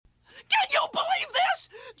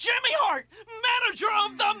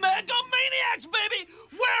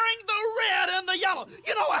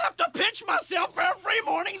I have to pinch myself every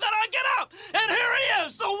morning that I get up. And here he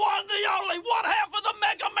is, the one, the only, one half of the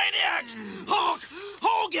Megamaniacs, Hulk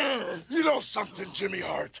Hogan. You know something, Jimmy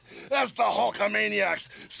Hart? As the Hulkamaniacs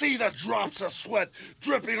see the drops of sweat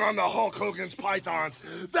dripping on the Hulk Hogan's pythons,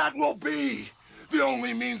 that will be the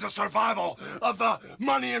only means of survival of the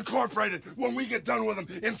Money Incorporated when we get done with them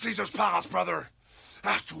in Caesar's Palace, brother.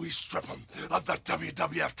 After we strip them of the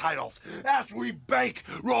WWF titles, after we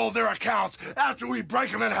bankroll their accounts, after we break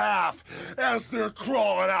them in half, as they're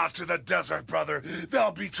crawling out to the desert, brother, they'll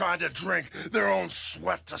be trying to drink their own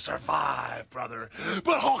sweat to survive, brother.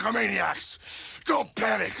 But Hulkamaniacs, don't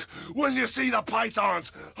panic when you see the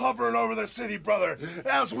pythons hovering over the city, brother.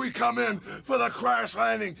 As we come in for the crash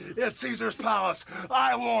landing at Caesar's Palace,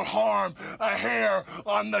 I won't harm a hair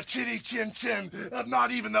on the chinny chin chin of not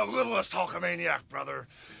even the littlest Hulkamaniac, brother.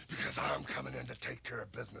 Because I'm coming in to take care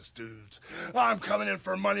of business, dudes. I'm coming in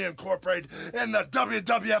for Money Incorporated and the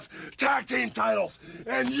WWF Tag Team titles.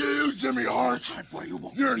 And you, Jimmy Hart,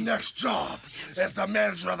 your next job as the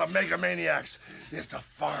manager of the Megamaniacs is to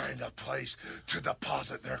find a place to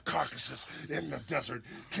deposit their carcasses in the desert.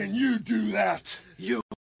 Can you do that? You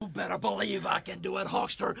better believe I can do it,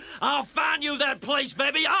 Hulkster. I'll find you that place,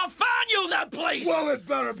 baby. I'll find you that place. Well, it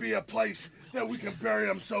better be a place that we can bury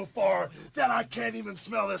them so far that I can't even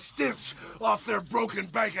smell the stench off their broken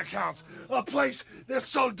bank accounts. A place that's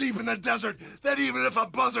so deep in the desert that even if a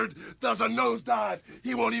buzzard does a nosedive,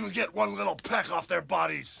 he won't even get one little peck off their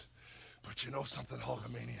bodies. But you know something,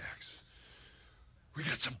 Hulkamaniacs? We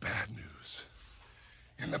got some bad news.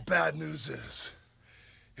 And the bad news is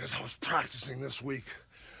I was practicing this week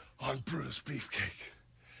on Brutus Beefcake.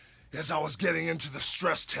 As I was getting into the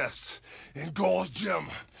stress tests in Gold's Gym,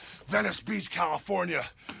 Venice Beach, California,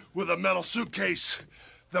 with a metal suitcase,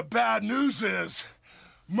 the bad news is,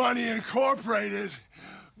 Money Incorporated,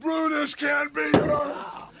 Brutus can't be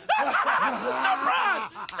hurt. Surprise!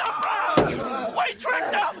 Surprise! We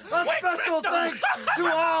tricked them! A special thanks to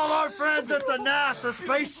all our friends at the NASA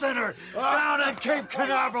Space Center down in Cape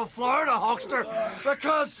Canaveral, Florida, Hulkster,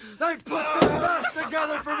 because they put this mess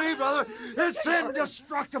together for me, brother. It's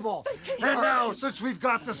indestructible. And now, since we've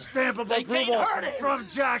got the stamp of approval from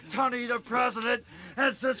Jack Tunney, the president,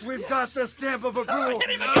 and since we've got the stamp of approval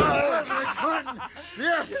from President Clinton,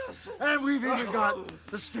 yes, and we've even got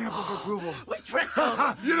the stamp of approval. We tricked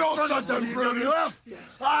them. You know something, Brutus?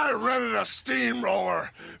 I rented a steamroller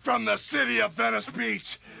from the city of Venice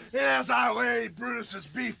Beach. And as I laid Brutus's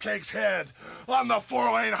Beefcake's head on the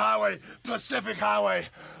 4-lane highway, Pacific Highway,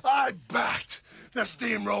 I backed the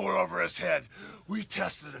steamroller over his head. We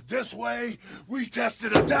tested it this way, we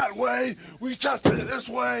tested it that way, we tested it this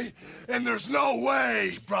way, and there's no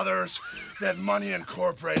way, brothers, that Money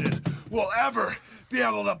Incorporated will ever be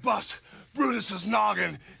able to bust Brutus's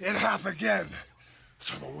noggin in half again.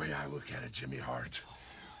 So the way I look at it, Jimmy Hart,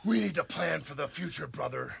 we need to plan for the future,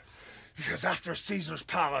 brother. Because after Caesar's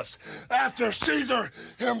Palace, after Caesar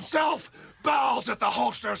himself bows at the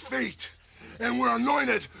Hulkster's feet, and we're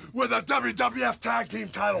anointed with the WWF Tag Team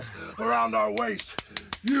titles around our waist,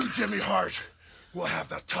 you, Jimmy Hart, will have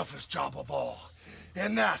the toughest job of all.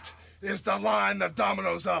 And that is to line the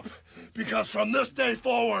dominoes up. Because from this day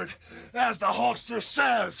forward, as the Hulkster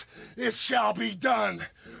says, it shall be done.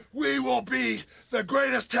 We will be the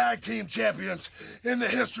greatest tag team champions in the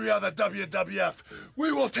history of the WWF.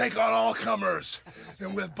 We will take on all comers.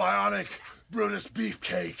 And with bionic Brutus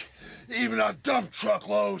Beefcake, even a dump truck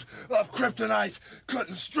load of kryptonite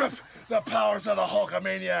couldn't strip the powers of the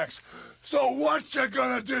Hulkamaniacs. So what you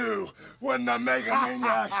gonna do when the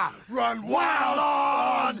Megamaniacs run wild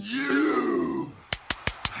on you?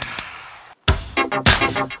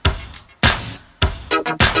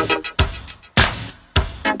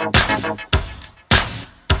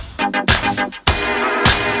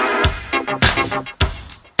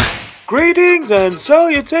 Greetings and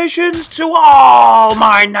salutations to all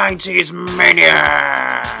my 90s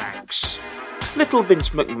maniacs! Little Vince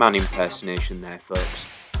McMahon impersonation there, folks.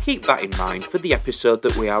 Keep that in mind for the episode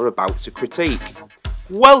that we are about to critique.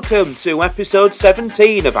 Welcome to episode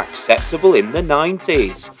 17 of Acceptable in the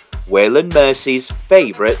 90s, Will and Mercy's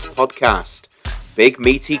favourite podcast. Big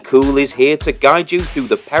Meaty Cool is here to guide you through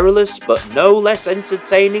the perilous but no less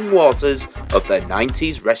entertaining waters of the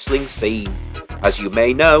 90s wrestling scene. As you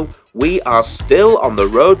may know, we are still on the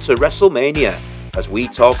road to WrestleMania as we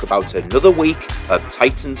talk about another week of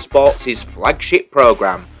Titan Sports' flagship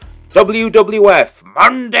program, WWF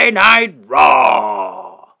Monday Night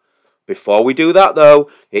Raw. Before we do that though,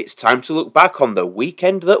 it's time to look back on the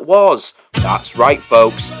weekend that was. That's right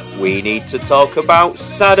folks, we need to talk about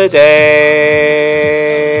Saturday.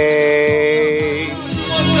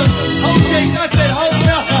 Okay, that's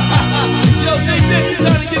it.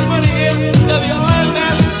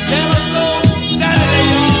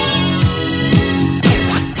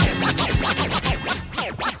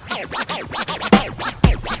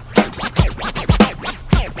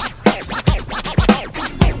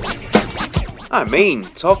 I mean,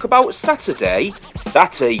 talk about Saturday.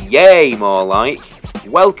 Saturday, more like.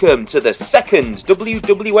 Welcome to the second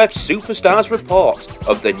WWF Superstars report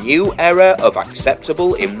of the new era of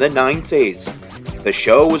acceptable in the 90s. The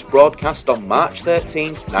show was broadcast on March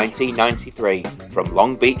 13, 1993, from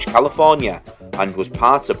Long Beach, California, and was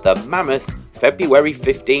part of the mammoth February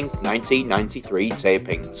 15, 1993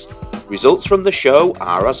 tapings. Results from the show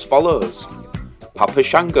are as follows. Papa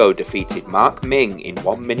Shango defeated Mark Ming in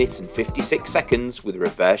 1 minute and 56 seconds with a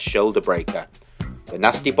reverse shoulder breaker. The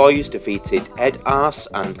Nasty Boys defeated Ed Arse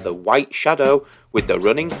and the White Shadow with the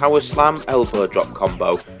running power slam elbow drop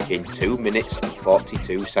combo in 2 minutes and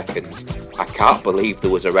 42 seconds. I can't believe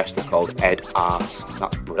there was a wrestler called Ed Arse.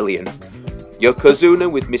 That's brilliant.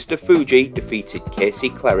 Yokozuna with Mr. Fuji defeated Casey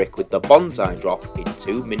Cleric with the Bonsai drop in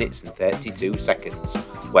 2 minutes and 32 seconds,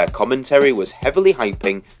 where commentary was heavily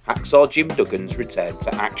hyping Hacksaw Jim Duggan's return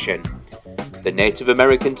to action. The Native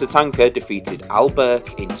American Tatanka defeated Al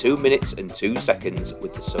Burke in 2 minutes and 2 seconds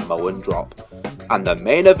with the Samoan drop. And the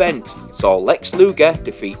main event saw Lex Luger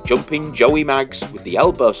defeat Jumping Joey Maggs with the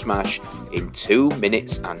elbow smash in 2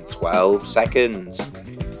 minutes and 12 seconds.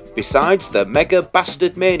 Besides the Mega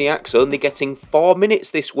Bastard Maniacs only getting 4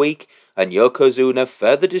 minutes this week, and Yokozuna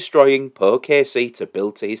further destroying Poe Casey to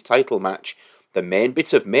build to his title match, the main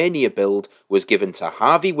bit of Mania build was given to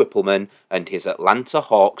Harvey Whippleman and his Atlanta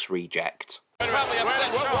Hawks reject.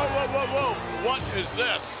 Whoa. What is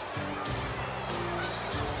this?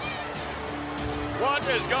 What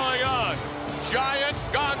is going on? Giant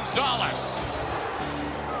Gonzalez.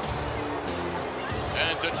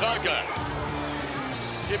 And Tatanka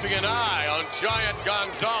keeping an eye on Giant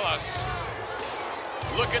Gonzalez.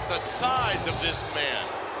 Look at the size of this man.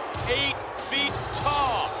 8 feet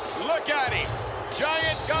tall. Look at him.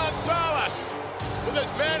 Giant Gonzalez with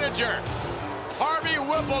his manager, Harvey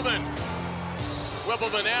Whippleman.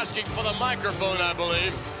 Whippleman asking for the microphone, I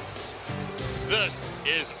believe. This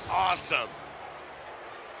is awesome.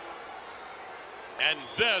 And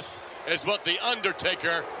this is what The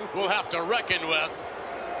Undertaker will have to reckon with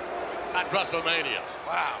at WrestleMania.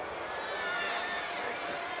 Wow.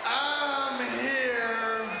 I'm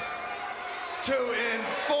here to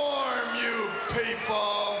inform you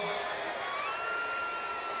people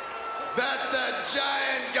that the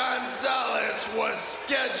Giant Gonzalez was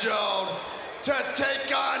scheduled to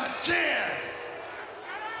take on 10,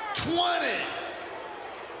 20,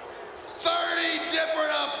 30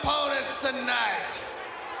 different opponents tonight.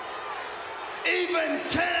 Even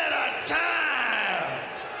 10 at a time.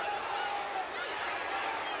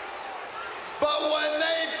 But when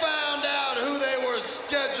they found out who they were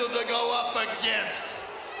scheduled to go up against,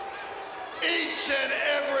 each and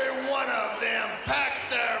every one of them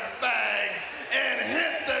packed their bags and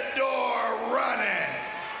hit the door running.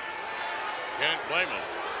 Can't blame them.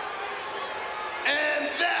 And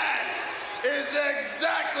that is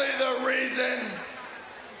exactly the reason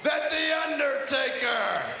that The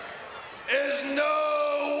Undertaker is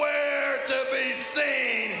nowhere to be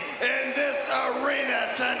seen in this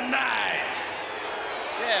arena tonight.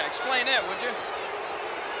 Yeah, explain that, would you?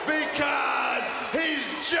 Because he's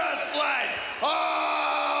just like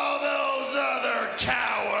all those other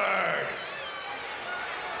cowards.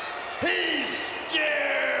 He's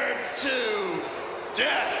scared to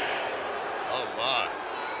death. Oh, my.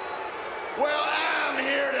 Well, I'm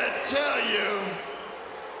here to tell you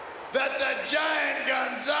that the Giant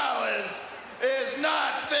Gonzalez is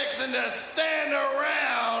not fixing to stand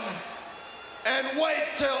around and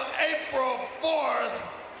wait till April 4th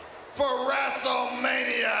for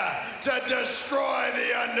WrestleMania to destroy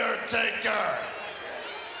The Undertaker.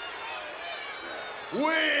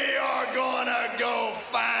 We are gonna go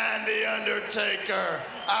find The Undertaker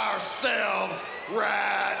ourselves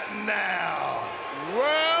right now.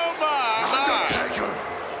 Well, my. Undertaker,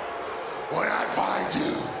 when I find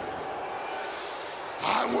you,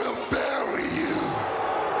 I will bury you.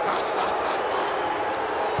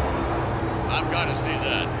 I've got to see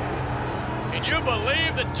that. Can you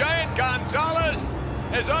believe that Giant Gonzalez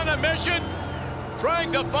is on a mission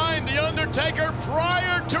trying to find The Undertaker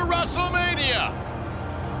prior to WrestleMania?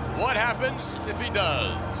 What happens if he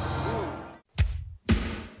does?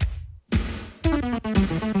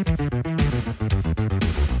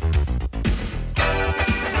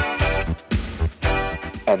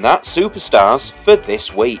 And that's Superstars for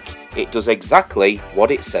this week. It does exactly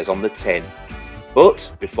what it says on the tin.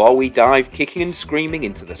 But before we dive kicking and screaming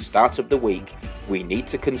into the start of the week, we need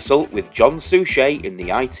to consult with John Suchet in the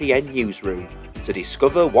ITN newsroom to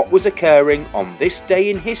discover what was occurring on this day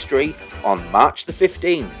in history on March the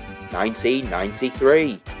 15th,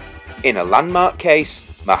 1993. In a landmark case,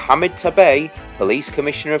 Mohammed Tabay, police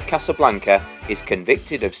commissioner of Casablanca, is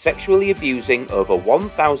convicted of sexually abusing over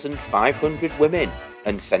 1,500 women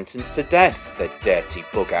and sentenced to death, the dirty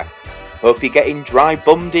bugger. Hope you're getting dry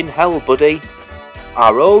bummed in hell, buddy.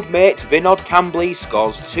 Our old mate Vinod Kambli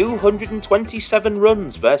scores 227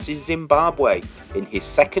 runs versus Zimbabwe in his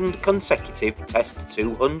second consecutive Test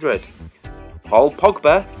 200. Paul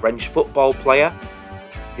Pogba, French football player,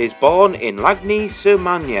 is born in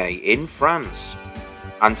Lagny-sur-Marne in France.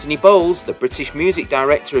 Anthony Bowles, the British music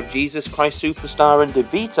director of Jesus Christ Superstar and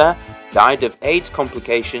Evita, died of AIDS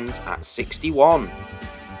complications at 61.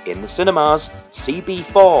 In the cinemas,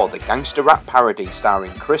 CB4, the gangster rap parody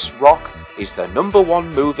starring Chris Rock, is the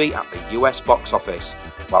 #1 movie at the US box office,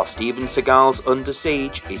 while Steven Seagal's Under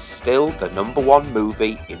Siege is still the #1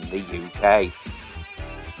 movie in the UK.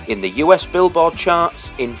 In the US Billboard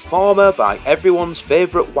charts, Informer by everyone's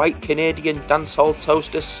favourite white Canadian dancehall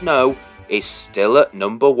toaster Snow is still at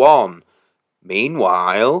 #1.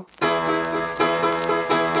 Meanwhile...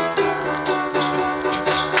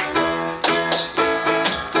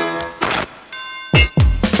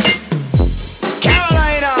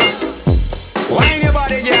 Carolina, wine your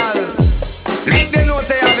body, girl. Make them know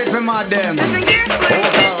say have it for mad them.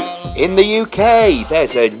 In the UK,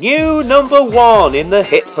 there's a new #1 in the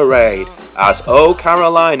hit parade, as Oh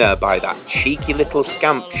Carolina by that cheeky little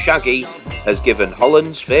scamp Shaggy has given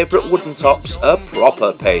Holland's favourite wooden tops a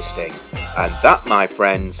proper pasting. And that, my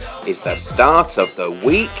friends, is the start of the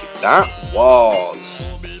week that was.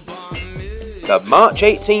 The March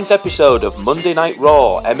 18th episode of Monday Night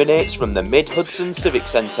Raw emanates from the Mid-Hudson Civic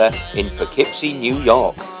Centre in Poughkeepsie, New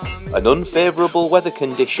York. An unfavourable weather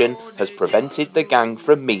condition has prevented the gang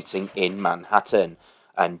from meeting in Manhattan.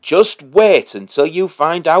 And just wait until you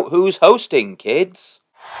find out who's hosting, kids.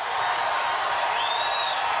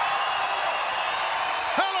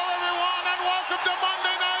 Hello, everyone, and welcome to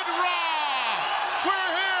Monday Night Raw.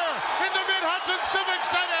 We're here in the Mid-Hudson Civic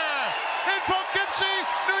Center in Poughkeepsie,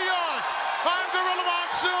 New York. I'm Gorilla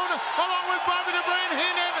Monsoon, along with Bobby the Brain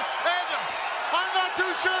Heenan, and I'm not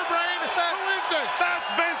too sure, Brain, who is this? That's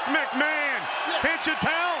Vince McMahon. Can't you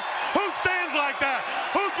tell? Who stands like that?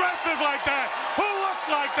 Who dresses like that? Who looks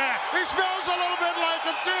like that? He smells a little bit like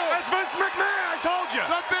him, too. That's Vince McMahon, I told you.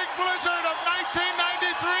 The big blizzard of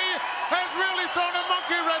 1993 has really thrown a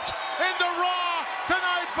monkey wrench into Raw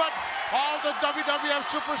tonight, but all the WWF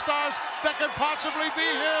superstars that could possibly be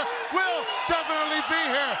here will definitely be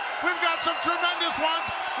here. We've got some tremendous ones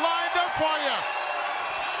lined up for you.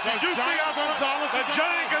 Did you see how Gonzalez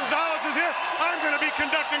Giant Gonzalez is here? I'm going to be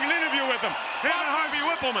conducting an interview with him. Him and Harvey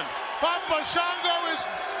Whippleman. Papa Shango is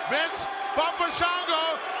Vince. Papa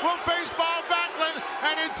Shango will face Bob Backlund,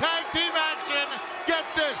 and in tag team action, get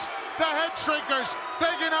this, the Head Shrinkers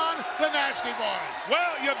taking on the Nasty Boys.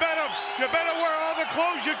 Well, you better wear all the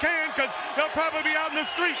clothes you can, because they'll probably be out in the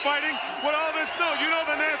street fighting with all this snow. You know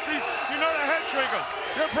the Nazis, you know the Head Shrinkers.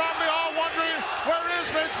 You're probably all wondering, where is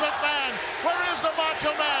Vince McMahon? Where is the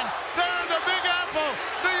Macho Man? They're in the Big Apple,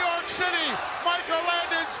 New York City. Michael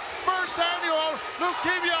Landon's first annual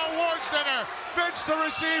Leukemia Awards dinner. Vince to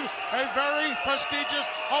receive a very prestigious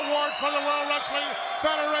award from the World Wrestling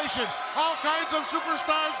Federation. All kinds of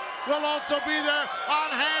superstars will also be there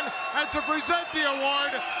on hand, and to present the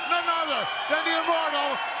award, none other than the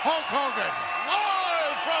immortal Hulk Hogan.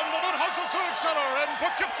 Live from the Mid-Hudson Civic Center in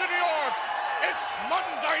Poughkeepsie, New York, it's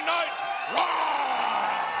Monday Night Raw!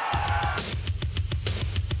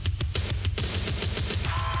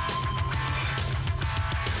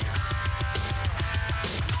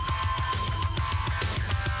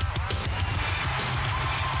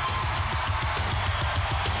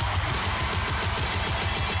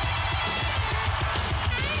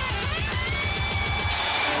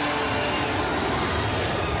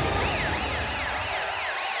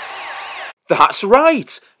 That's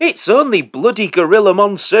right, it's only bloody Gorilla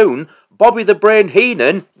Monsoon, Bobby the Brain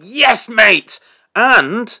Heenan, yes mate,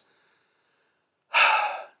 and...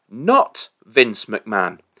 not Vince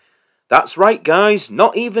McMahon. That's right guys,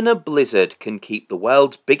 not even a blizzard can keep the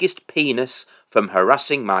world's biggest penis from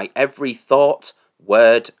harassing my every thought,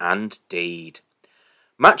 word and deed.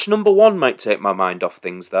 Match #1 might take my mind off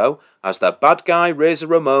things though, as the bad guy Razor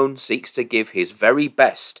Ramon seeks to give his very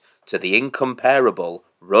best to the incomparable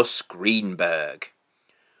Russ Greenberg.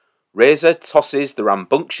 Razor tosses the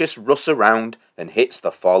rambunctious Russ around and hits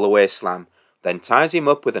the fallaway slam, then ties him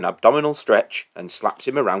up with an abdominal stretch and slaps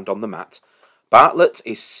him around on the mat. Bartlett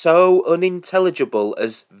is so unintelligible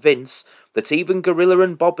as Vince that even Gorilla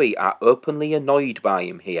and Bobby are openly annoyed by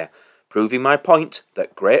him here, proving my point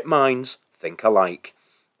that great minds think alike.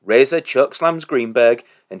 Razor chokeslams Greenberg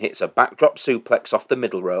and hits a backdrop suplex off the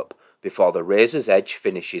middle rope, before the Razor's Edge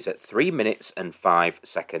finishes at 3 minutes and 5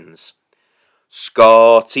 seconds.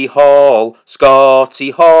 Scotty Hall,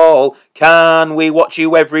 can we watch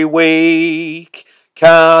you every week?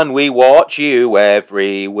 Can we watch you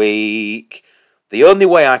every week? The only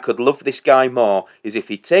way I could love this guy more is if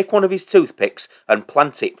he'd take one of his toothpicks and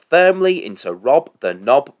plant it firmly into Rob the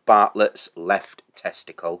Knob Bartlett's left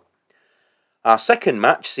testicle. Our second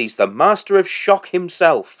match sees the Master of Shock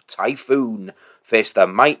himself, Typhoon, face the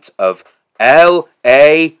might of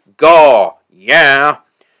L.A. Gore. Yeah!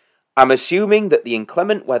 I'm assuming that the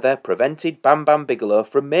inclement weather prevented Bam Bam Bigelow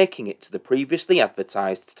from making it to the previously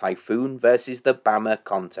advertised Typhoon versus the Bammer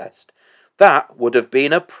contest. That would have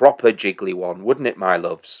been a proper jiggly one, wouldn't it, my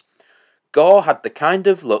loves? Gore had the kind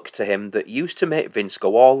of look to him that used to make Vince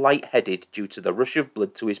go all light-headed due to the rush of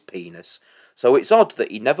blood to his penis, so it's odd that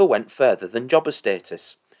he never went further than jobber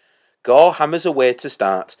status. Gore hammers away to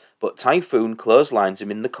start, but Typhoon clotheslines him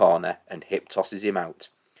in the corner and hip tosses him out.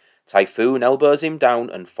 Typhoon elbows him down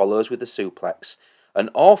and follows with a suplex. An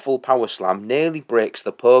awful power slam nearly breaks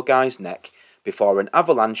the poor guy's neck before an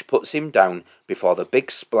avalanche puts him down before the big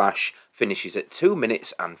splash finishes at 2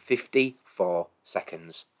 minutes and 54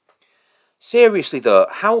 seconds. Seriously though,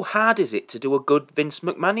 how hard is it to do a good Vince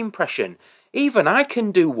McMahon impression? Even I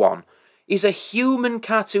can do one. He's a human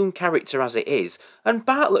cartoon character as it is, and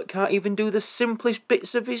Bartlett can't even do the simplest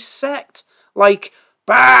bits of his set, like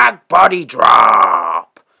back body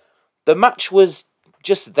drop. The match was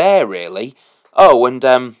just there, really. Oh, and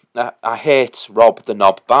I hate Rob the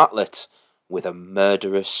Knob Bartlett with a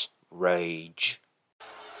murderous rage.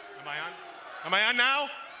 Am I on? Am I on now?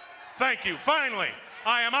 Thank you. Finally,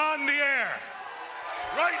 I am on the air.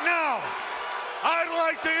 Right now, I'd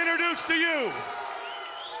like to introduce to you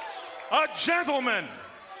a gentleman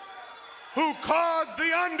who caused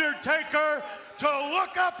The Undertaker to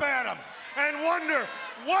look up at him and wonder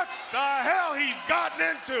what the hell he's gotten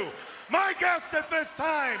into. My guest at this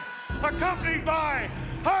time, accompanied by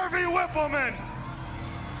Harvey Whippleman,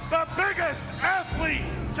 the biggest athlete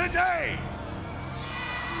today.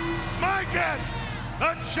 My guest,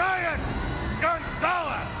 the Giant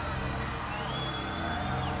Gonzalez.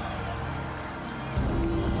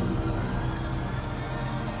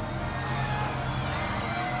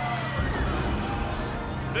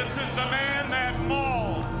 This is the man that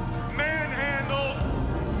mauled, manhandled,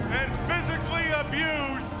 and physically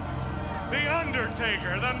abused The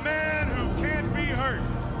Undertaker, the man who can't be hurt.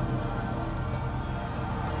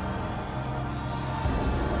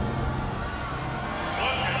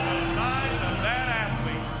 Look at the size of that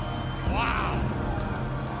athlete. Wow.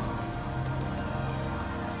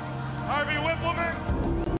 Harvey Whippleman,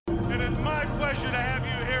 it is my pleasure to have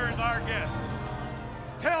you here as our guest.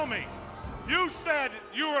 Tell me, you said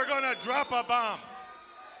you were going to drop a bomb.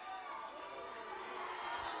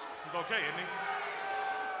 He's okay, isn't he?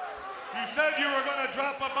 You said you were going to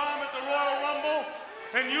drop a bomb at the Royal Rumble,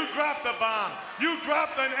 and you dropped a bomb. You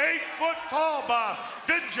dropped an 8-foot-tall bomb,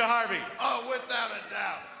 didn't you, Harvey? Oh, without a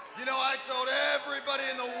doubt. You know, I told everybody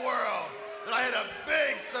in the world that I had a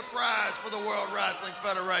big surprise for the World Wrestling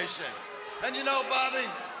Federation. And you know, Bobby,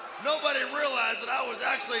 nobody realized that I was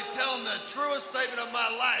actually telling the truest statement of my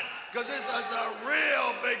life, because this is a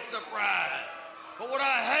real big surprise. But what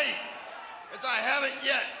I hate is I haven't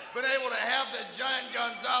yet been able to have the Giant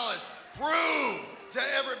Gonzalez prove to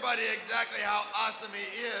everybody exactly how awesome he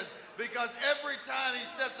is, because every time he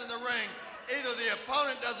steps in the ring, either the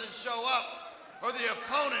opponent doesn't show up or the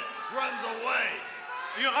opponent runs away.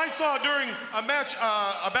 You know, I saw during a match,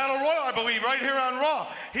 a Battle Royal, I believe, right here on Raw,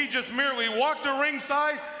 he just merely walked to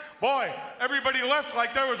ringside. Boy, everybody left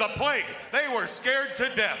like there was a plague. They were scared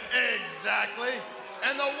to death. Exactly.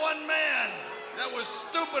 And the one man that was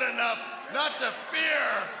stupid enough not to fear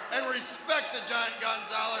and respect the Giant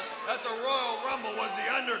Gonzalez at the Royal Rumble was The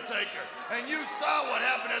Undertaker. And you saw what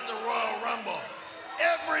happened at the Royal Rumble.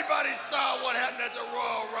 Everybody saw what happened at the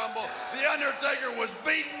Royal Rumble. The Undertaker was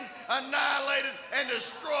beaten, annihilated, and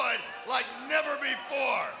destroyed like never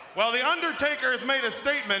before. Well, The Undertaker has made a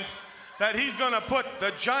statement that he's going to put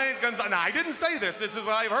the Giant Gonzalez. Now, I didn't say this. This is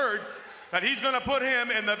what I've heard. That he's going to put him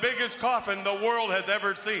in the biggest coffin the world has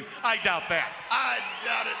ever seen. I doubt that. I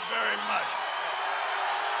doubt it very much.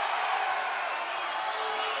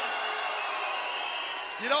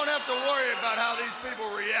 You don't have to worry about how these people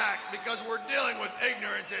react because we're dealing with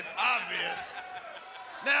ignorance. It's obvious.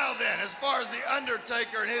 Now then, as far as The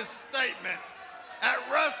Undertaker and his statement, at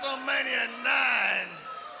WrestleMania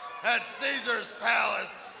 9 at Caesar's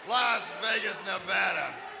Palace, Las Vegas,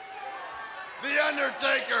 Nevada, The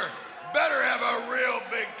Undertaker better have a real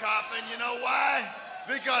big coffin. You know why?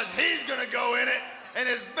 Because he's gonna go in it and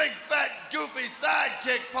his big, fat, goofy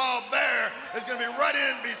sidekick, Paul Bearer, is going to be right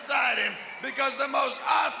in beside him because the most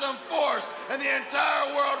awesome force in the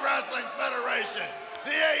entire World Wrestling Federation,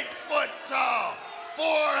 the 8-foot-tall,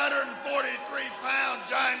 443-pound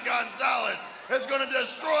Giant Gonzalez, is going to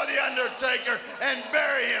destroy The Undertaker and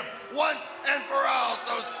bury him once and for all.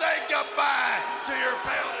 So say goodbye to your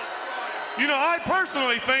pale destroyer. You know, I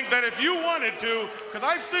personally think that if you wanted to, because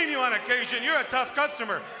I've seen you on occasion, you're a tough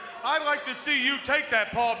customer. I'd like to see you take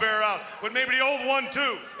that Paul Bearer out, but maybe the old one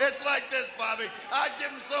too. It's like this, Bobby. I'd give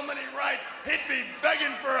him so many rights, he'd be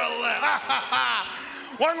begging for a lift.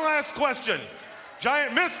 One last question.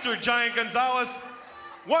 Mr. Giant Gonzalez,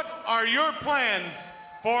 what are your plans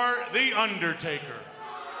for The Undertaker?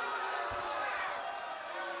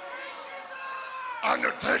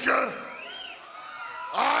 Undertaker,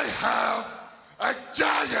 I have a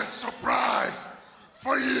giant surprise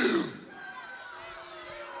for you.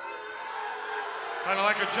 Kind of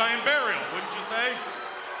like a giant burial, wouldn't you say?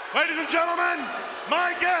 Ladies and gentlemen,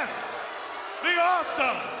 my guest, the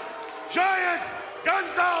awesome Giant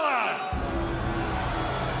Gonzalez.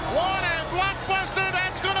 What a blockbuster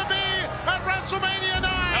that's going to be at WrestleMania 9.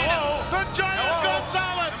 Hello? The Giant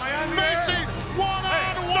Gonzalez facing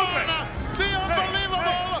one-on-one the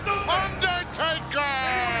unbelievable Undertaker.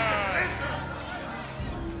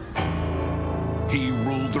 He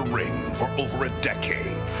ruled the ring for over a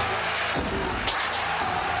decade.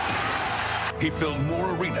 He filled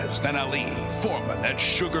more arenas than Ali, Foreman, and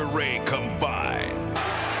Sugar Ray combined.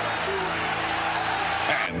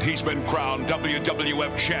 And he's been crowned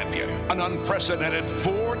WWF champion, an unprecedented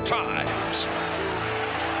 4 times.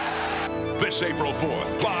 This April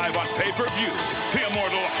 4th, live on pay-per-view, the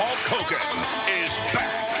immortal Hulk Hogan is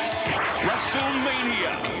back.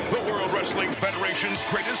 WrestleMania, the World Wrestling Federation's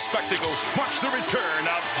greatest spectacle. Watch the return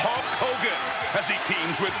of Hulk Hogan as he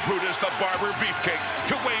teams with Brutus the Barber Beefcake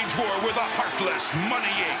to wage war with a heartless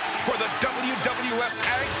Money Inc. for the WWF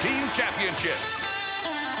Tag Team Championship.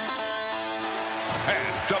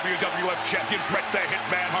 And WWF champion Bret the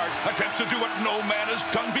Hitman Hart attempts to do what no man has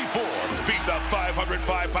done before. Beat the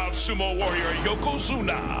 505-pound sumo warrior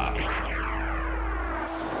Yokozuna.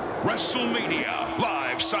 WrestleMania,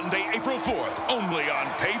 live Sunday, April 4th, only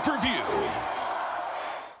on pay-per-view.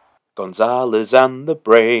 Gonzalez and the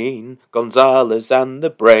Brain, Gonzalez and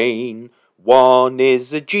the Brain. One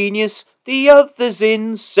is a genius, the other's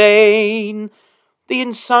insane. The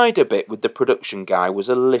insider bit with the production guy was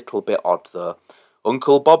a little bit odd though.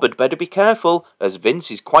 Uncle Bob had better be careful, as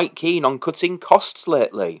Vince is quite keen on cutting costs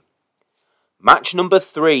lately. Match number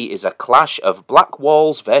 3 is a clash of Black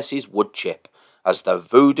Walls versus Woodchip, as the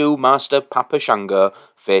Voodoo Master Papa Shango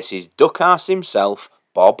faces Duck-Ass himself,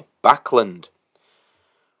 Bob Backlund.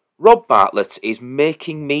 Rob Bartlett is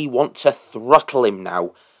making me want to throttle him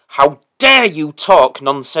now. How dare you talk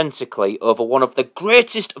nonsensically over one of the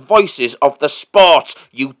greatest voices of the sport,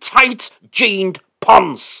 you tight-jeaned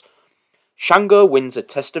ponce! Shango wins a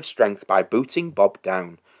test of strength by booting Bob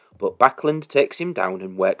down, but Backlund takes him down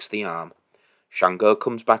and works the arm. Shango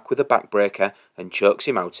comes back with a backbreaker and chokes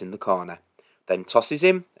him out in the corner, then tosses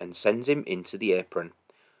him and sends him into the apron.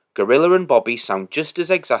 Gorilla and Bobby sound just as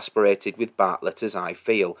exasperated with Bartlett as I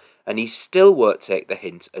feel, and he still won't take the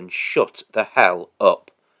hint and shut the hell up.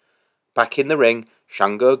 Back in the ring,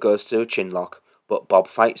 Shango goes to a chinlock, but Bob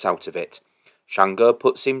fights out of it. Shango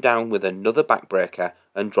puts him down with another backbreaker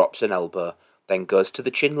and drops an elbow, then goes to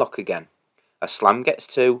the chinlock again. A slam gets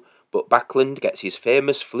 2, but Backlund gets his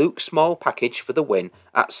famous fluke small package for the win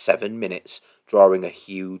at 7 minutes, drawing a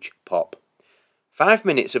huge pop. 5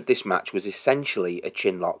 minutes of this match was essentially a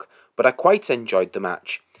chinlock, but I quite enjoyed the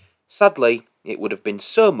match. Sadly, it would have been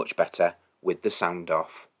so much better with the sound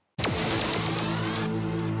off.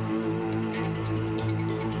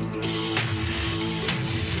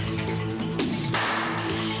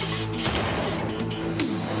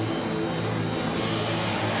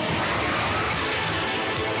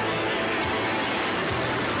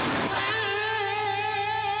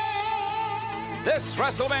 This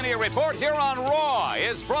WrestleMania report here on Raw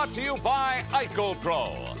is brought to you by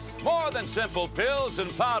IcoPro. More than simple pills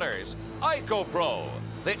and powders, IcoPro,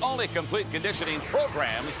 the only complete conditioning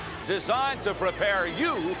programs designed to prepare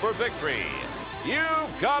you for victory.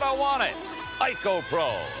 You've gotta want it,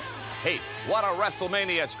 IcoPro. Hey, what a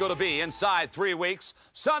WrestleMania it's going to be inside 3 weeks.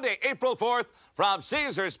 Sunday, April 4th, from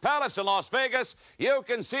Caesars Palace in Las Vegas. You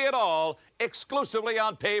can see it all exclusively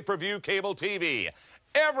on pay-per-view cable TV.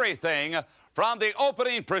 Everything from the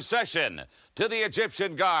opening procession to the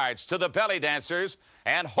Egyptian guards to the belly dancers.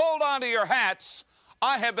 And hold on to your hats.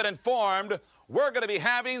 I have been informed we're going to be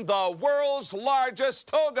having the world's largest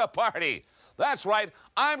toga party. That's right,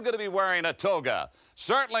 I'm going to be wearing a toga.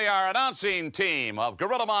 Certainly our announcing team of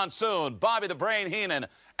Gorilla Monsoon, Bobby the Brain Heenan,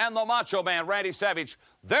 and the Macho Man, Randy Savage,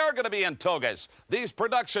 they're going to be in togas. These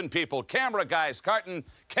production people, camera guys, carting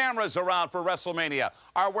cameras around for WrestleMania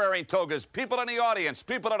are wearing togas. People in the audience,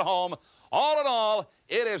 people at home, all in all,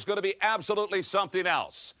 it is going to be absolutely something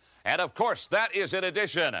else. And of course, that is in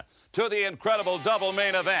addition to the incredible double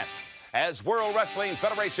main event as World Wrestling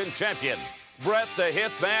Federation champion Bret the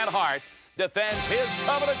Hitman Hart defends his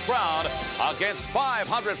coveted crown against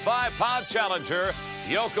 505-pound challenger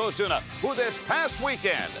Yokozuna, who this past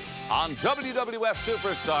weekend on WWF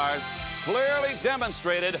Superstars clearly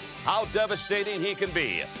demonstrated how devastating he can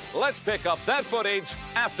be. Let's pick up that footage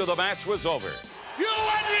after the match was over. You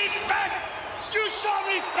want respect? You show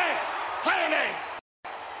respect. Higher name.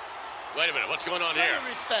 Wait a minute, what's going on here? Show you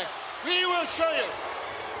respect. We will show you.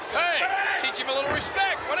 Hey, teach him a little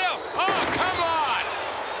respect. What else? Oh, come on!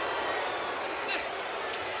 This.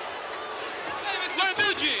 Hey, Mr.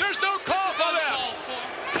 Fuji. There's no call for this.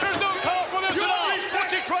 There's no call for this at all.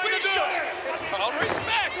 What's he trying to do? It's called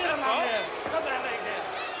respect. That's all.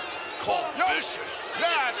 It's called vicious.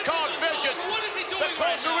 Yeah, it's called vicious. What is he doing The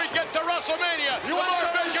closer we get to WrestleMania, the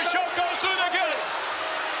more vicious Yokozuna gets.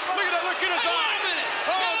 Look at that look in his eye. Wait a minute.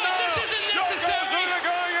 Oh, no. This isn't necessary. Yokozuna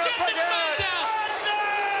going up Get this man again. down.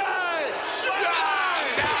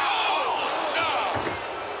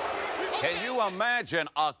 Can you imagine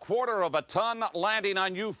a quarter of a ton landing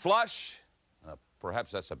on you flush?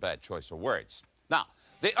 Perhaps that's a bad choice of words. Now,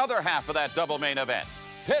 the other half of that double main event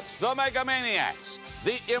pits the Megamaniacs,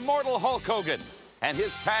 the immortal Hulk Hogan, and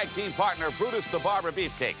his tag team partner Brutus the Barber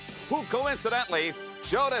Beefcake, who coincidentally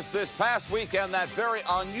showed us this past weekend that very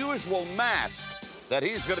unusual mask that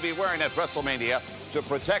he's going to be wearing at WrestleMania to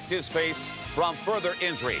protect his face from further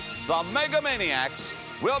injury. The Megamaniacs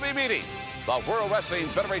will be meeting the World Wrestling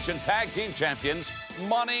Federation Tag Team Champions,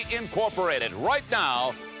 Money Incorporated. Right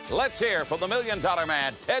now, let's hear from the $1 Million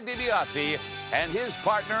Man, Ted DiBiase, and his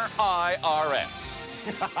partner, IRS.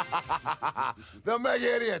 The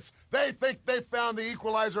mega idiots. They think they found the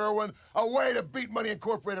equalizer, Irwin, a way to beat Money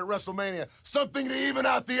Incorporated at WrestleMania. Something to even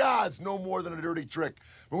out the odds, no more than a dirty trick.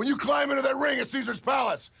 But when you climb into that ring at Caesar's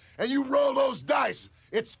Palace and you roll those dice,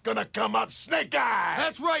 it's gonna come up snake eyes.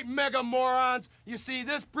 That's right, mega morons. You see,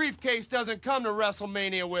 this briefcase doesn't come to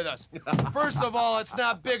WrestleMania with us. First of all, it's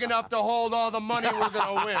not big enough to hold all the money we're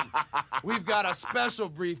gonna win. We've got a special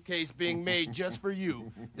briefcase being made just for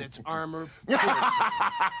you that's armor-piercing.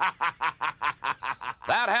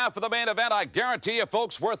 That half of the main event, I guarantee you,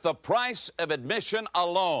 folks, worth the price of admission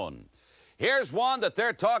alone. Here's one that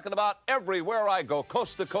they're talking about everywhere I go,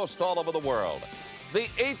 coast to coast all over the world. The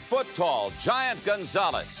 8-foot-tall Giant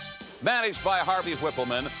Gonzalez, managed by Harvey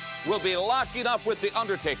Whippleman, will be locking up with The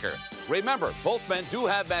Undertaker. Remember, both men do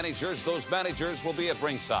have managers. Those managers will be at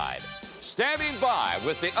ringside. Standing by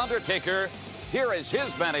with The Undertaker, here is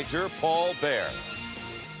his manager, Paul Bear.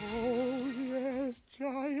 Oh, yes,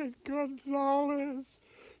 Giant Gonzalez.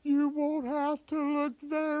 You won't have to look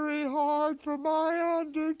very hard for my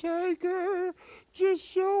Undertaker. Just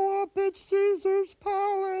show up at Caesar's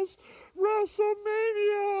Palace,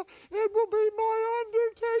 WrestleMania. It will be my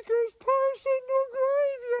Undertaker's personal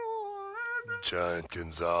graveyard. Giant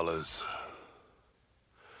Gonzalez,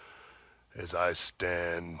 as I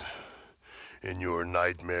stand in your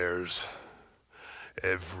nightmares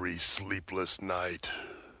every sleepless night,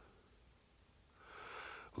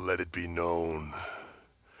 let it be known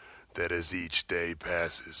that as each day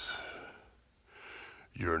passes,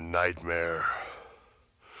 your nightmare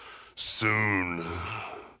soon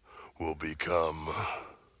will become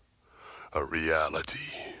a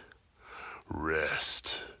reality.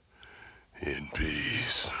 Rest in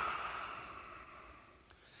peace.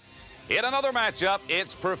 In another matchup,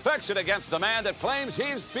 it's perfection against a man that claims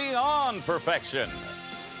he's beyond perfection.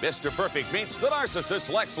 Mr. Perfect meets the narcissist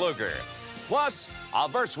Lex Luger, plus a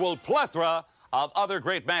virtual plethora of other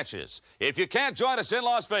great matches. If you can't join us in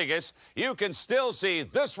Las Vegas, you can still see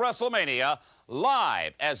this WrestleMania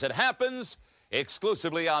live as it happens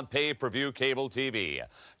exclusively on pay-per-view cable TV.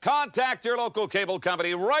 Contact your local cable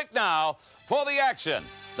company right now for the action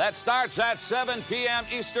that starts at 7 p.m.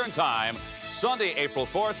 Eastern Time, Sunday, April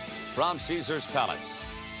 4th, from Caesar's Palace.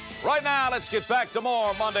 Right now, let's get back to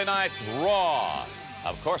more Monday Night Raw.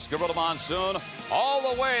 Of course, Gorilla Monsoon,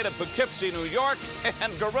 all the way to Poughkeepsie, New York.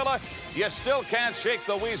 And Gorilla, you still can't shake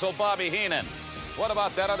the weasel Bobby Heenan. What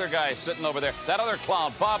about that other guy sitting over there? That other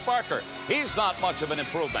clown, Bob Barker. He's not much of an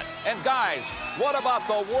improvement. And guys, what about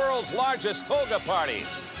the world's largest toga party?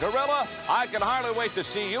 Gorilla, I can hardly wait to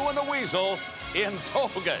see you and the weasel in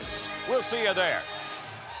togas. We'll see you there.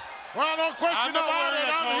 Well, no question about it.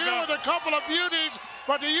 I'm here with a couple of beauties.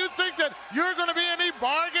 But do you think that you're going to be any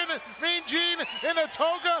bargain, Mean Gene, in a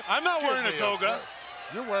toga? I'm not wearing a toga.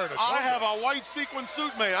 You're wearing a toga. I have a white sequin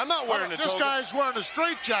suit made. I'm not wearing a toga. This guy's wearing a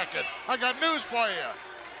straitjacket. I got news for you.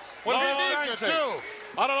 What he does needs that it, say? too.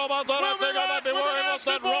 I don't know about that. I think I might be wearing what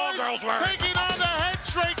that Raw girl's wearing. Taking on the head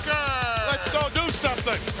shrinker. Let's go do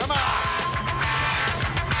something. Come on.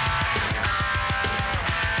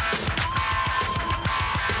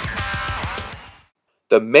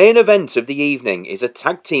 The main event of the evening is a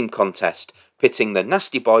tag team contest pitting the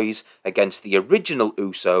Nasty Boys against the original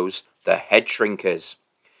Usos, the Head Shrinkers.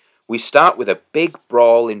 We start with a big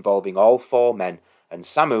brawl involving all four men, and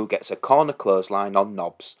Samu gets a corner clothesline on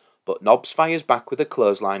Knobbs, but Knobbs fires back with a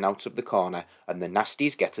clothesline out of the corner, and the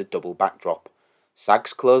Nasties get a double backdrop.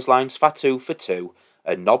 Sags clotheslines Fatu for 2,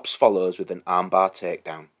 and Knobbs follows with an armbar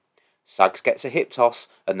takedown. Sags gets a hip toss,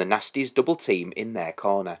 and the Nasties double team in their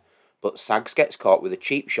corner, but Sags gets caught with a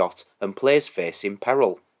cheap shot and plays face in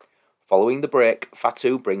peril. Following the break,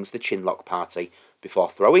 Fatu brings the chinlock party, before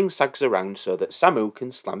throwing Sags around so that Samu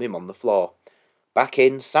can slam him on the floor. Back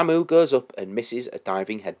in, Samu goes up and misses a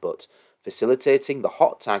diving headbutt, facilitating the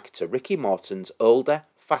hot tag to Ricky Morton's older,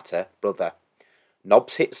 fatter brother.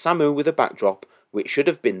 Knobbs hits Samu with a backdrop, which should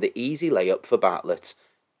have been the easy layup for Bartlett,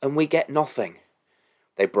 and we get nothing.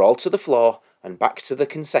 They brawl to the floor and back to the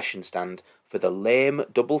concession stand for the lame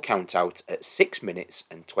double countout at 6 minutes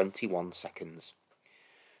and 21 seconds.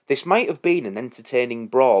 This might have been an entertaining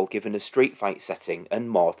brawl given a street fight setting and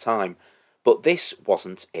more time, but this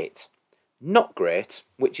wasn't it. Not great,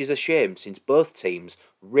 which is a shame since both teams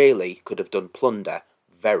really could have done Plunder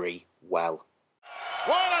very well.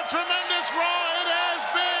 What a tremendous Raw it has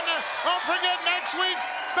been! Don't forget next week,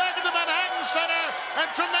 back at the Manhattan Center, and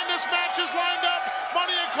tremendous matches lined up.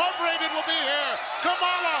 Money Incorporated will be here.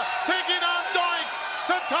 Kamala taking on Doink.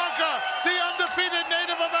 Tatanka, the undefeated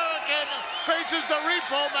Native American, faces the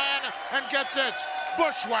Repo Man, and get this,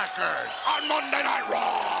 Bushwhackers on Monday Night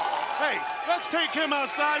Raw. Hey, let's take him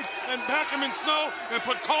outside and pack him in snow and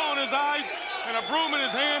put coal in his eyes and a broom in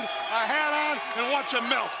his hand, a hat on, and watch him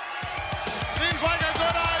melt. Seems like a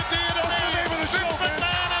good idea to me. Vince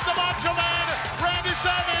McMahon and the Macho Man, Randy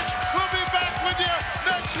Savage, will be back with you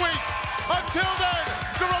next week. Until then,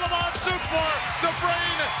 Gorilla Monsoon for the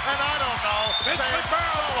Brain, and I don't know, Vince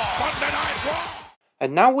McMahon, Monday Night Raw.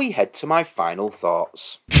 And now we head to my final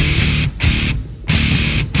thoughts.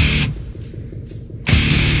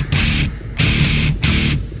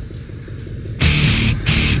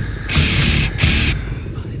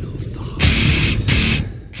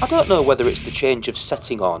 I don't know whether it's the change of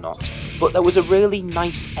setting or not, but there was a really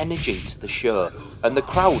nice energy to the show, and the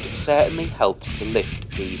crowd certainly helped to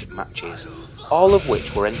lift these matches, all of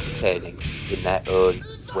which were entertaining in their own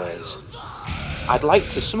ways. I'd like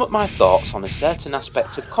to sum up my thoughts on a certain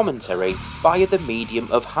aspect of commentary via the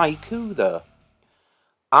medium of haiku though.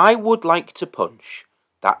 I would like to punch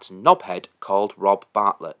that knobhead called Rob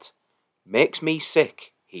Bartlett. Makes me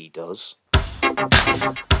sick, he does.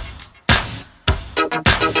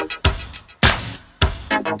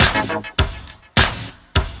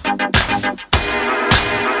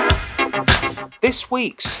 This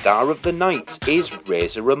week's Star of the Night is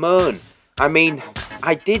Razor Ramon. I mean,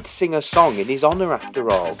 I did sing a song in his honour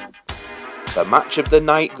after all. The match of the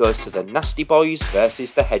night goes to the Nasty Boys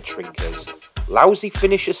versus the Head Shrinkers. Lousy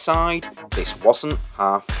finish aside, this wasn't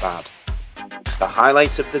half bad. The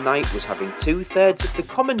highlight of the night was having 2/3 of the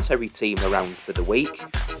commentary team around for the week,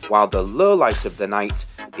 while the lowlight of the night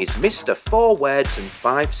is Mr. 4 words and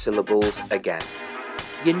 5 syllables again.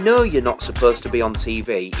 You know you're not supposed to be on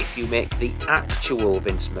TV if you make the actual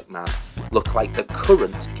Vince McMahon look like the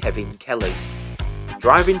current Kevin Kelly.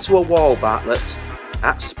 Drive into a wall, Bartlett,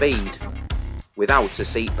 at speed, without a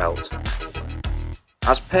seatbelt.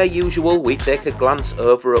 As per usual, we take a glance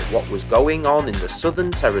over at what was going on in the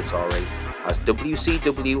Southern Territory, as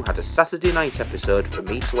WCW had a Saturday night episode for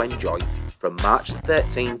me to enjoy from March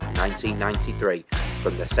 13th, 1993,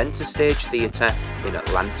 from the Center Stage Theatre in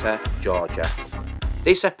Atlanta, Georgia.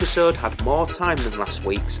 This episode had more time than last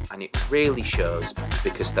week's, and it really shows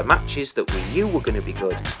because the matches that we knew were going to be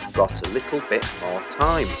good got a little bit more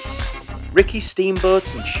time. Ricky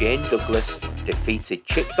Steamboat and Shane Douglas defeated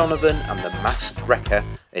Chick Donovan and the Masked Wrecker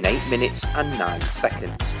in 8 minutes and 9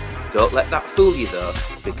 seconds. Don't let that fool you though,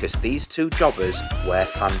 because these two jobbers were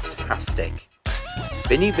fantastic.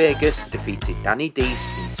 Vinny Vegas defeated Danny Deese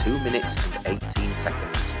in 2 minutes and 18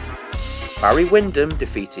 seconds. Barry Windham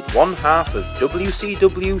defeated one half of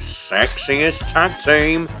WCW's sexiest tag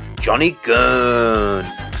team, Johnny Gunn,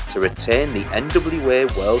 to retain the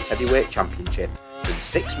NWA World Heavyweight Championship in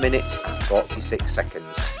 6 minutes and 46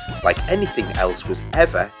 seconds, like anything else was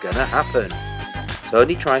ever gonna happen.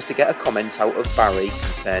 Tony tries to get a comment out of Barry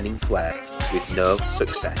concerning Flair, with no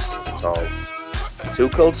success at all. Too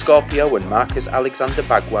Cold Scorpio and Marcus Alexander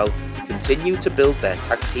Bagwell continue to build their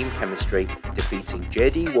tag team chemistry, defeating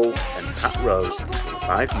JD Wolf and Pat Rose in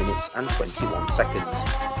 5 minutes and 21 seconds.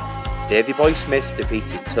 Davey Boy Smith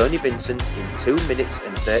defeated Tony Vincent in 2 minutes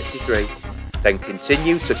and 33, then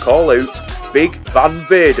continued to call out Big Van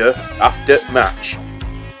Vader after match.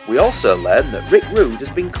 We also learn that Rick Rude has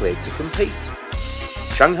been cleared to compete.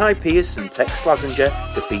 Shanghai Pierce and Tex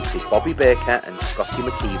Slazenger defeated Bobby Baker and Scotty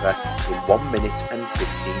McKeever in 1 minute and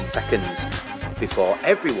 15 seconds, before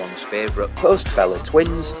everyone's favourite post-Bella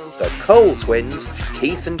twins, the Cole twins,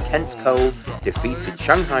 Keith and Kent Cole, defeated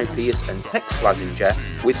Shanghai Pierce and Tex Slazenger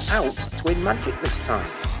without twin magic this time.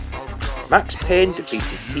 Max Payne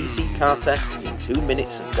defeated TC Carter in 2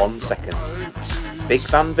 minutes and 1 second. Big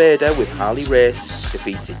Van Vader with Harley Race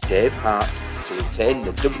defeated Dave Hart to retain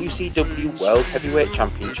the WCW World Heavyweight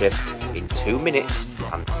Championship in 2 minutes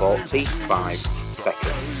and 45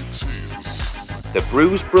 seconds. The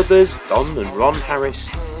Bruise Brothers, Don and Ron Harris,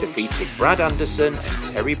 defeated Brad Anderson and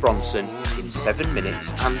Terry Bronson in 7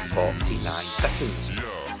 minutes and 49 seconds.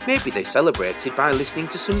 Maybe they celebrated by listening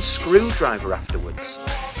to some Screwdriver afterwards.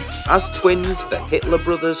 As twins, the Hitler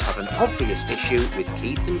Brothers have an obvious issue with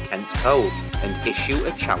Keith and Kent Cole and issue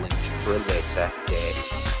a challenge for a later date.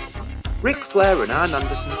 Ric Flair and Arn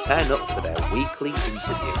Anderson turn up for their weekly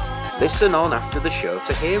interview. Listen on after the show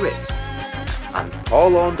to hear it. And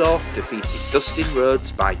Paul Orndorff defeated Dustin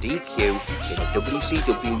Rhodes by DQ in a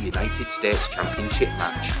WCW United States Championship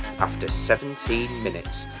match after 17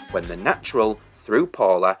 minutes when the Natural threw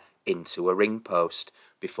Paula into a ring post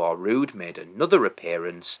before Rude made another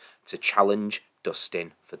appearance to challenge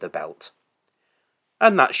Dustin for the belt.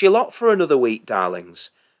 And that's your lot for another week,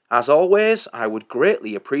 darlings. As always, I would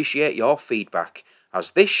greatly appreciate your feedback,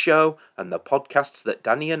 as this show and the podcasts that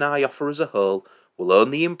Danny and I offer as a whole will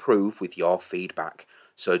only improve with your feedback.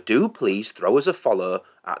 So do please throw us a follow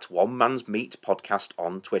at One Man's Meat Podcast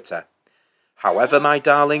on Twitter. However, my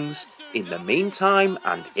darlings, in the meantime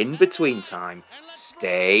and in between time,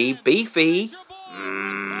 stay beefy,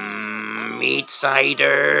 meat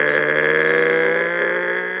ciders.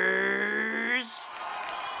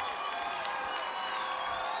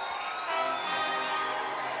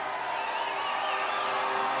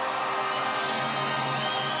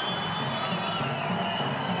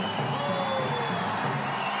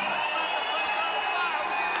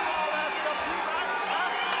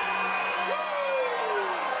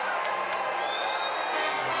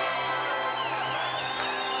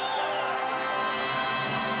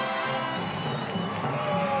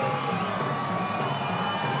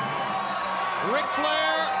 Ric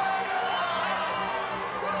Flair,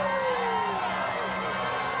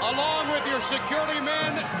 along with your security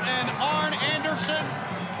men and Arn Anderson,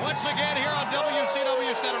 once again here on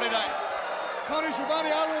WCW Saturday Night. Tony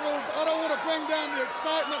Schiavone, I don't want to bring down the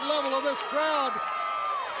excitement level of this crowd,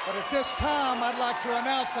 but at this time I'd like to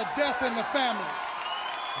announce a death in the family.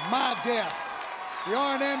 My death. The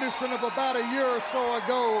Arn Anderson of about a year or so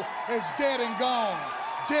ago is dead and gone,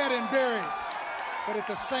 dead and buried. But at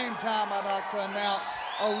the same time, I'd like to announce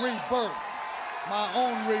a rebirth, my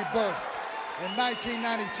own rebirth. In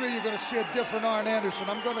 1993, you're going to see a different Arn Anderson.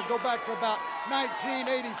 I'm going to go back to about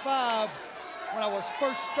 1985 when I was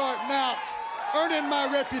first starting out, earning my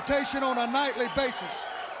reputation on a nightly basis.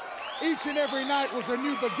 Each and every night was a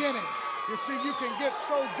new beginning. You see, you can get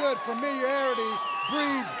so good, familiarity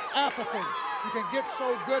breeds apathy. You can get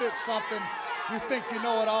so good at something, you think you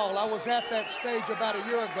know it all. I was at that stage about a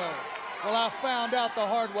year ago. Well, I found out the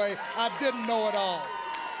hard way I didn't know it all.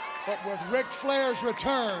 But with Ric Flair's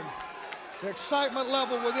return, the excitement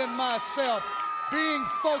level within myself, being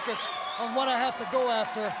focused on what I have to go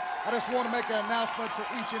after, I just want to make an announcement to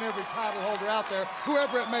each and every title holder out there,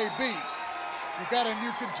 whoever it may be. You got a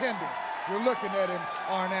new contender. You're looking at him,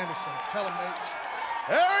 Arn Anderson. Tell him, H.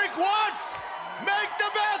 Eric Watts, make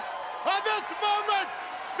the best of this moment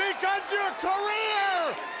because your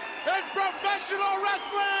career in professional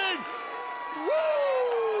wrestling,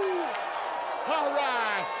 woo! All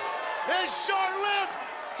right, it's short-lived.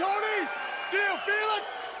 Tony, do you feel it?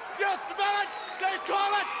 You smell it? They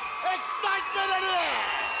call it excitement in here.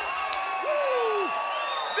 Woo!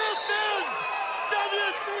 This is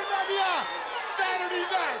WCW Saturday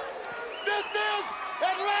night. This is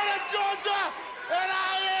Atlanta, Georgia, and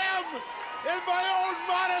I am, in my own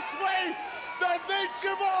modest way, the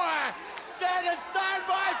Nature Boy, standing side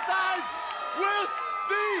by side with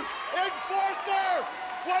the enforcer.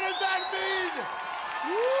 What does that mean?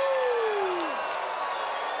 Woo!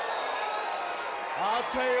 I'll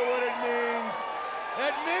tell you what it means.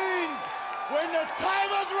 It means when the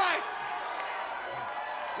time is right,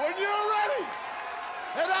 when you're ready,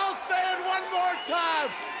 and I'll say it one more time,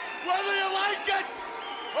 whether you like it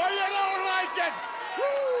or you don't like it,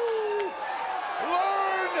 woo!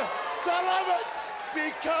 Learn to love it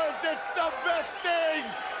because it's the best thing.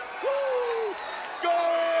 Woo! Go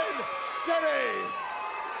in today.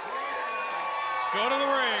 Let's go to the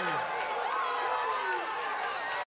ring.